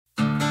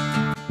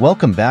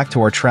Welcome back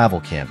to our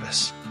travel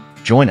canvas.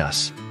 Join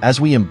us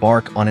as we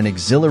embark on an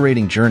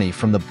exhilarating journey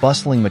from the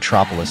bustling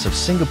metropolis of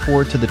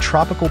Singapore to the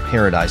tropical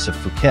paradise of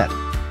Phuket,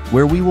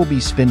 where we will be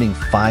spending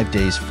 5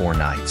 days, 4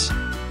 nights.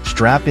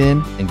 Strap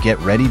in and get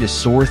ready to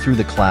soar through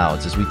the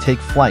clouds as we take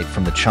flight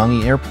from the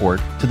Changi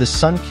Airport to the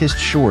sun-kissed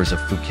shores of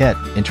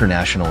Phuket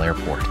International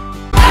Airport.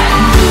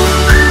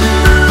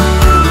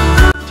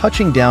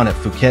 Touching down at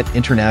Phuket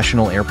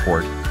International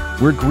Airport,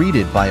 we're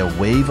greeted by a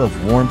wave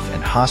of warmth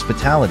and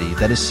hospitality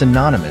that is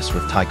synonymous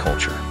with Thai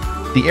culture.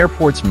 The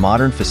airport's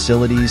modern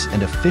facilities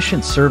and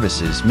efficient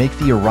services make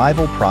the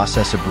arrival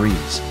process a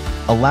breeze,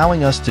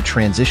 allowing us to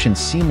transition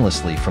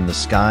seamlessly from the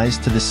skies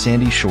to the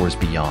sandy shores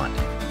beyond.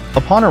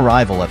 Upon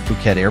arrival at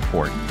Phuket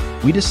Airport,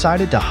 we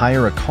decided to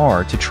hire a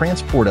car to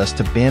transport us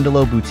to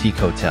BanglaStreet Boutique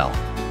Hotel,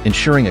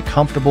 ensuring a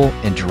comfortable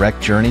and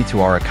direct journey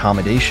to our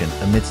accommodation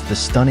amidst the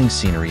stunning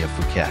scenery of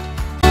Phuket.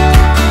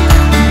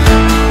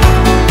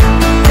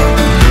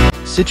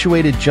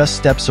 Situated just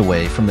steps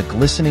away from the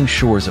glistening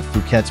shores of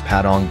Phuket's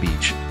Patong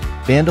beach,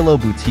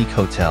 BanglaStreet Boutique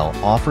Hotel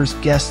offers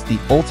guests the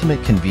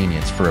ultimate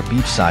convenience for a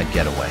beachside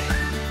getaway.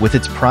 With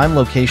its prime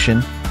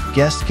location,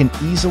 guests can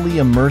easily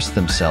immerse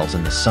themselves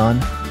in the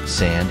sun,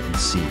 sand, and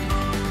sea,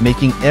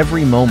 making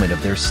every moment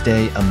of their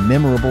stay a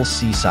memorable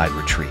seaside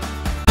retreat.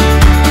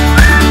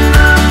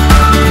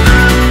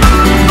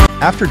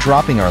 After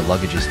dropping our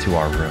luggages to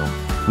our room,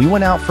 we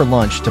went out for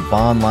lunch to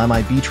Bon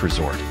Lamai Beach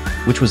Resort,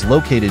 which was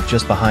located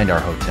just behind our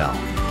hotel.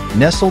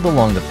 Nestled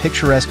along the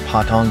picturesque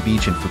Patong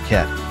Beach in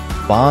Phuket,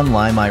 Bon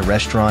Lamai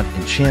Restaurant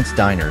enchants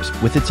diners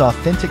with its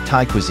authentic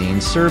Thai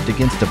cuisine served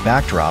against a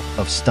backdrop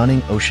of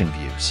stunning ocean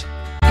views.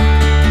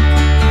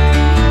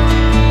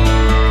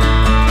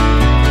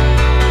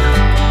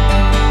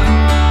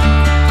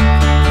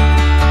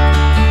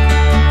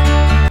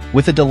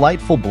 With a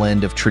delightful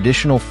blend of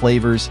traditional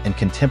flavors and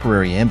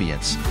contemporary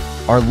ambience,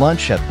 our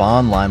lunch at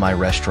Bon Lamai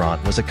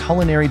Restaurant was a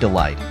culinary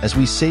delight as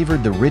we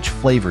savored the rich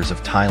flavors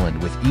of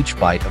Thailand with each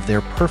bite of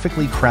their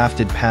perfectly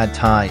crafted pad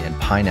thai and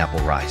pineapple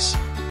rice.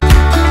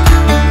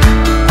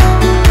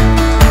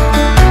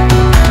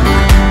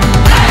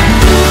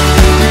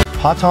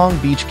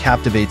 Patong Beach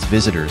captivates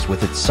visitors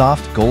with its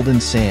soft golden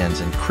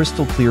sands and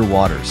crystal clear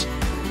waters,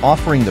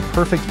 offering the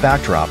perfect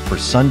backdrop for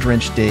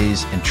sun-drenched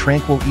days and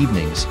tranquil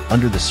evenings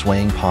under the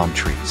swaying palm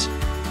trees.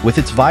 With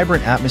its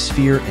vibrant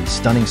atmosphere and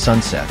stunning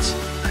sunsets,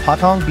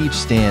 Patong Beach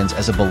stands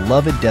as a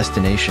beloved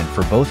destination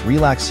for both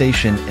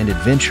relaxation and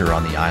adventure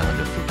on the island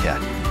of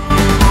Phuket.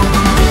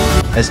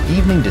 As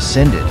evening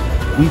descended,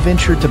 we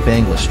ventured to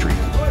BanglaStreet,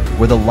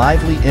 where the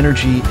lively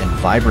energy and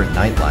vibrant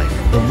nightlife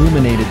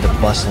illuminated the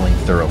bustling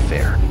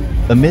thoroughfare.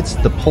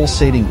 Amidst the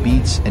pulsating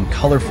beats and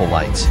colorful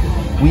lights,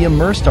 we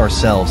immersed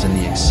ourselves in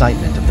the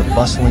excitement of the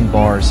bustling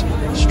bars,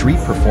 street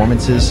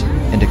performances,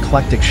 and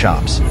eclectic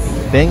shops.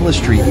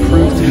 BanglaStreet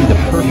proved to be the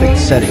perfect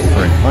setting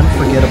for an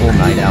unforgettable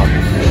night out,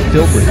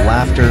 filled with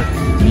laughter,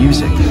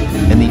 music,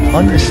 and the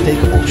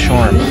unmistakable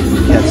charm of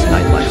Phuket's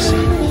nightlife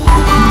scene.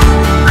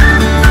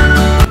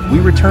 We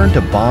returned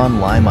to Bon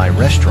Lamai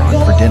Restaurant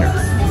for dinner.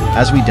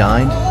 As we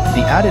dined,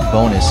 the added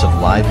bonus of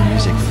live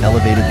music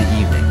elevated the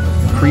evening,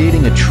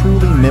 creating a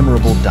truly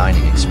memorable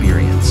dining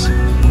experience.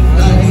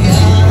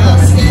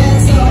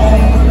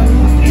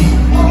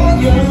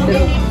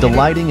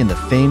 Delighting in the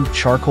famed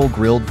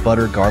charcoal-grilled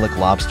butter garlic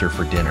lobster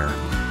for dinner,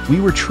 we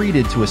were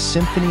treated to a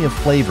symphony of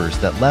flavors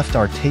that left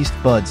our taste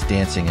buds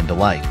dancing in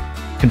delight,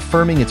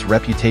 confirming its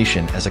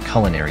reputation as a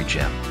culinary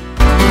gem.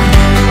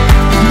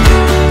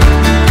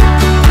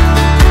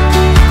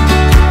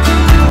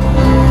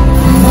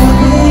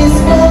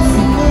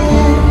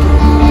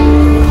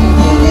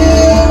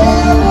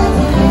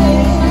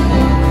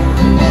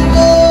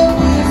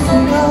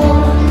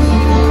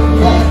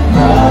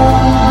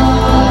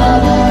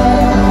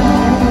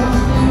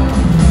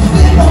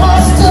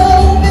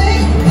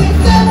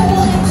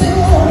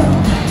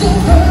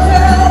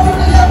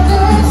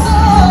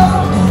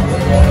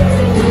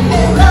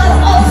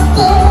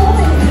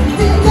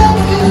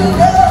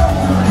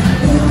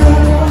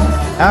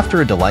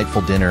 After a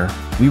delightful dinner,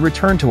 we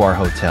returned to our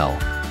hotel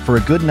for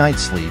a good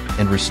night's sleep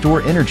and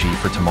restore energy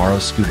for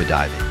tomorrow's scuba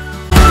diving.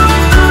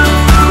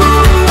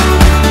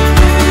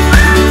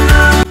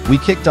 We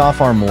kicked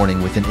off our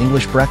morning with an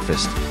English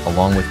breakfast,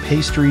 along with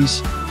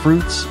pastries,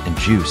 fruits, and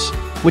juice,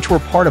 which were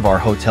part of our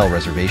hotel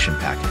reservation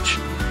package.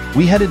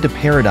 We headed to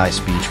Paradise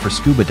Beach for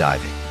scuba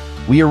diving.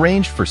 We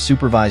arranged for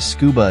supervised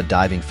scuba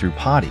diving through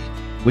Padi,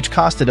 which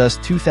costed us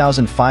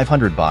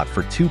 2,500 baht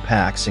for 2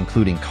 packs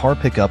including car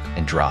pickup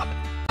and drop.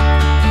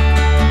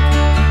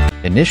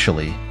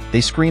 Initially, they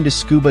screened a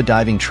scuba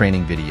diving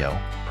training video,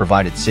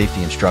 provided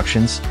safety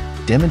instructions,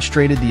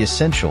 demonstrated the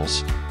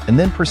essentials, and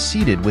then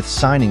proceeded with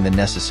signing the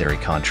necessary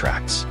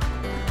contracts.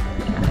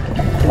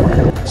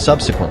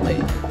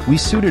 Subsequently, we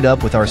suited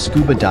up with our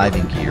scuba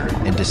diving gear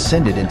and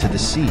descended into the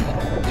sea,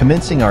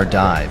 commencing our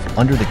dive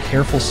under the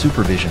careful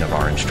supervision of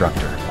our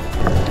instructor.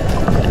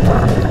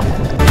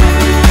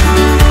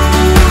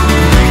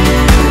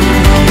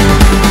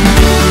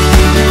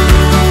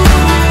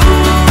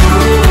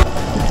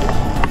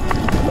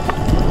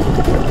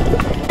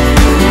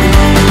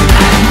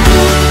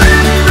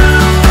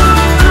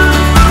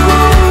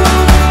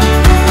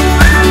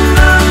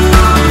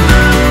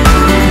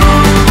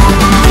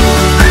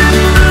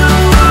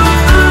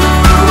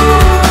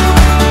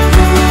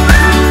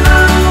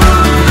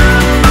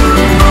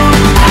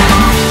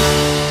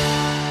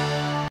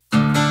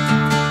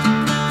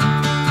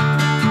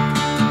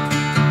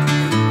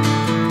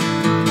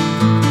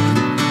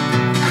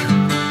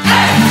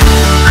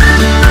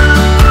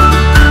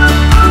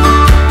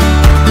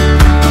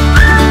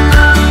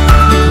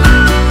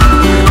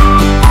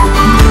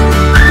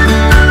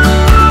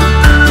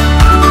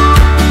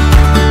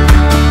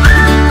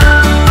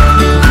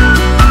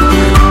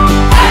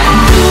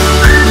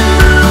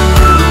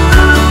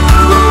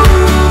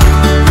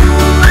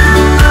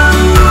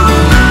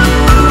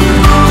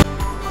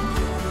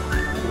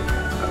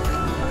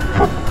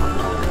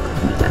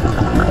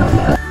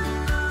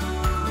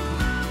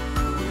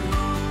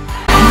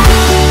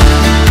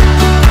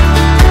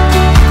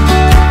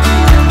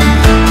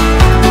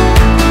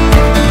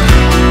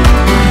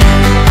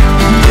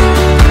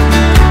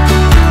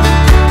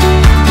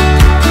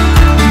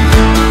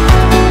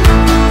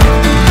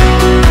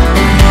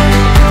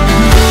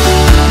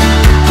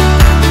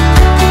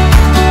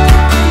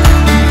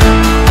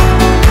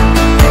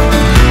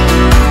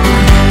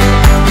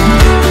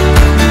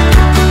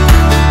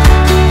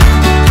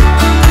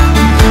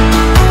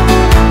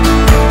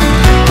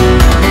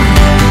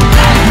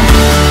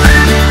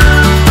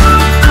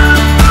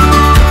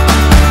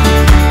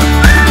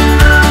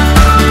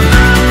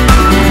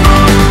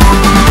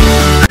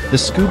 The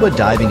scuba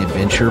diving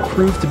adventure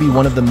proved to be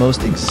one of the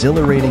most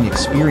exhilarating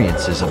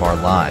experiences of our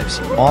lives,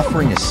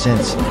 offering a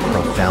sense of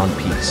profound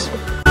peace.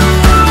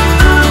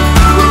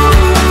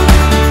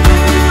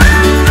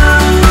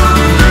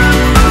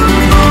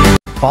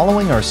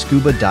 Following our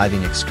scuba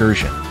diving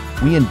excursion,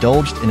 we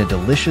indulged in a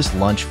delicious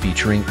lunch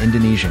featuring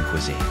Indonesian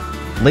cuisine.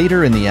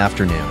 Later in the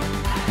afternoon,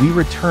 we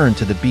returned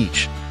to the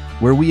beach,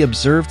 where we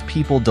observed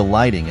people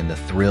delighting in the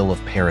thrill of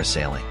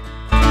parasailing.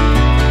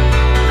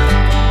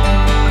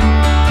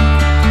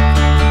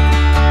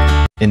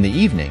 In the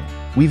evening,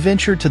 we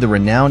ventured to the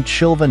renowned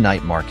Chillva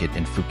night market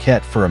in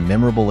Phuket for a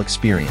memorable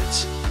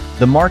experience.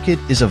 The market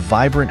is a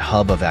vibrant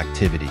hub of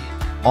activity,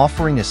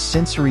 offering a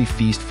sensory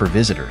feast for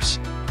visitors.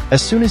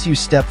 As soon as you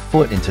step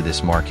foot into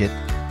this market,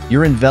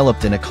 you're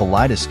enveloped in a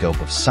kaleidoscope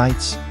of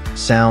sights,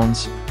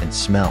 sounds, and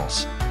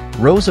smells.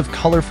 Rows of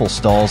colorful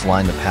stalls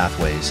line the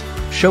pathways,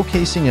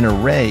 showcasing an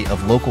array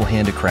of local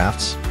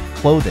handicrafts,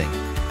 clothing,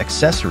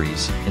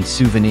 accessories, and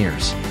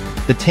souvenirs.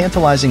 The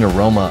tantalizing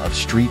aroma of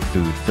street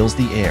food fills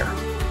the air,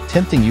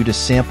 tempting you to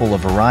sample a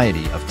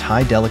variety of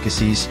Thai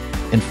delicacies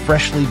and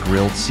freshly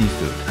grilled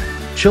seafood.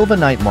 Chillva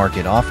Night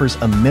Market offers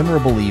a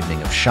memorable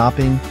evening of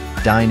shopping,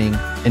 dining,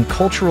 and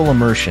cultural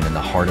immersion in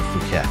the heart of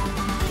Phuket.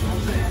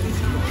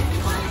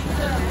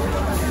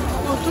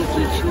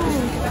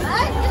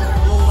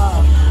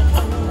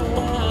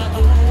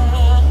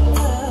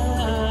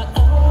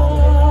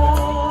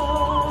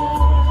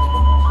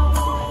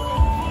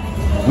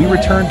 We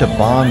returned to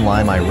Bon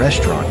Lai Mai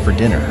restaurant for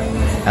dinner.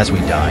 As we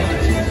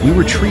dined, we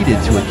were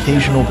treated to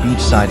occasional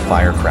beachside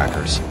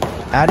firecrackers,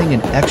 adding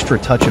an extra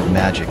touch of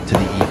magic to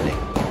the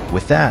evening.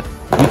 With that,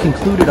 we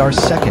concluded our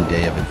second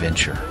day of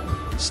adventure.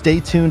 Stay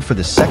tuned for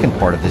the second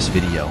part of this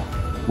video,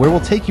 where we'll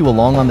take you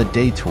along on the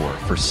day tour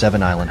for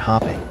 7 island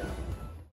hopping.